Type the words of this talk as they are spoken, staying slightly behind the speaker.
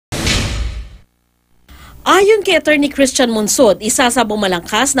Ayon kay Atty. Christian Monsod, isa sa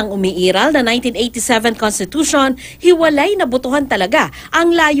bumalangkas ng umiiral na 1987 Constitution, hiwalay na botohan talaga ang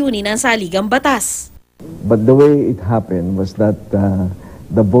layunin ng saligang batas. But the way it happened was that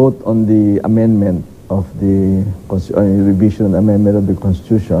the vote on the amendment of the revision amendment of the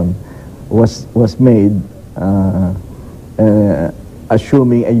Constitution was made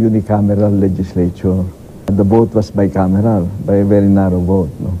assuming a unicameral legislature. The vote was bicameral, by a very narrow vote,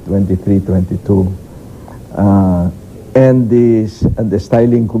 23-22. And the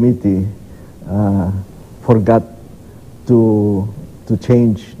styling committee forgot to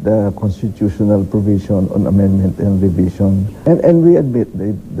change the constitutional provision on amendment and revision, and we admit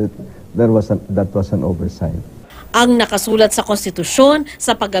that that was an oversight. Ang nakasulat sa konstitusyon,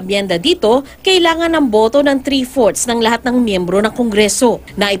 sa pag-abyenda dito, kailangan ng boto ng 3/4 ng lahat ng miyembro ng Kongreso.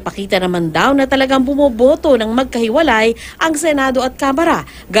 Naipakita naman daw na talagang bumoboto ng magkahiwalay ang Senado at Kamara,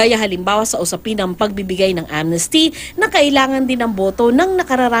 gaya halimbawa sa usapin ng pagbibigay ng amnesty na kailangan din ng boto ng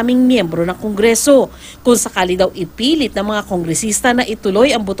nakararaming miyembro ng Kongreso. Kung sakali daw ipilit ng mga kongresista na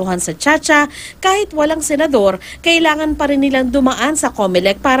ituloy ang botohan sa Chacha, kahit walang senador, kailangan pa rin nilang dumaan sa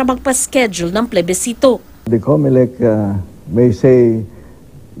COMELEC para magpa-schedule ng plebisito. The COMELEC may say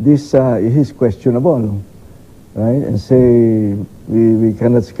this is questionable, right? And say we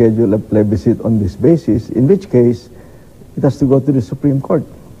cannot schedule a plebiscite on this basis, in which case it has to go to the Supreme Court.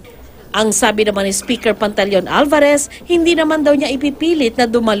 Ang sabi naman ni Speaker Pantaleon Alvarez, hindi naman daw niya ipipilit na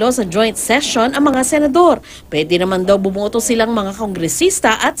dumalo sa joint session ang mga senador. Pwede naman daw bumoto silang mga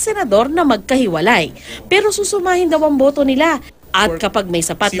kongresista at senador na magkahiwalay. Pero susumahin daw ang boto nila. At kapag may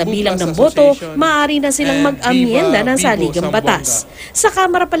sapat na bilang ng boto, maaari na silang mag-amyenda ng saligang batas. Sa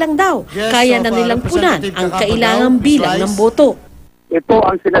Kamara pa lang daw, kaya na nilang punan ang kailangang bilang ng boto. Ito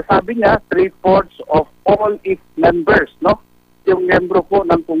ang sinasabi niya, 3/4 of all its members, no? Yung membro po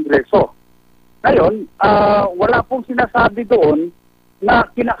ng Kongreso. Ngayon, wala pong sinasabi doon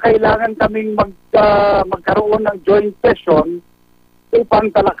na kinakailangan kaming magkaroon ng joint session upang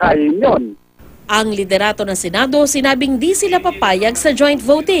talakayin yon. Ang liderato ng Senado sinabing di sila papayag sa joint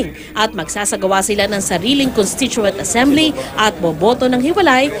voting at magsasagawa sila ng sariling Constituent Assembly at boboto ng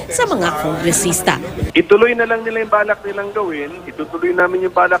hiwalay sa mga kongresista. Ituloy na lang nila yung balak nilang gawin, itutuloy namin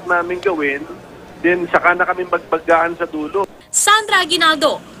yung balak namin gawin, then saka na kami magpaggaan sa dulo. Sandra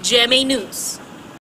Aguinaldo, GMA News.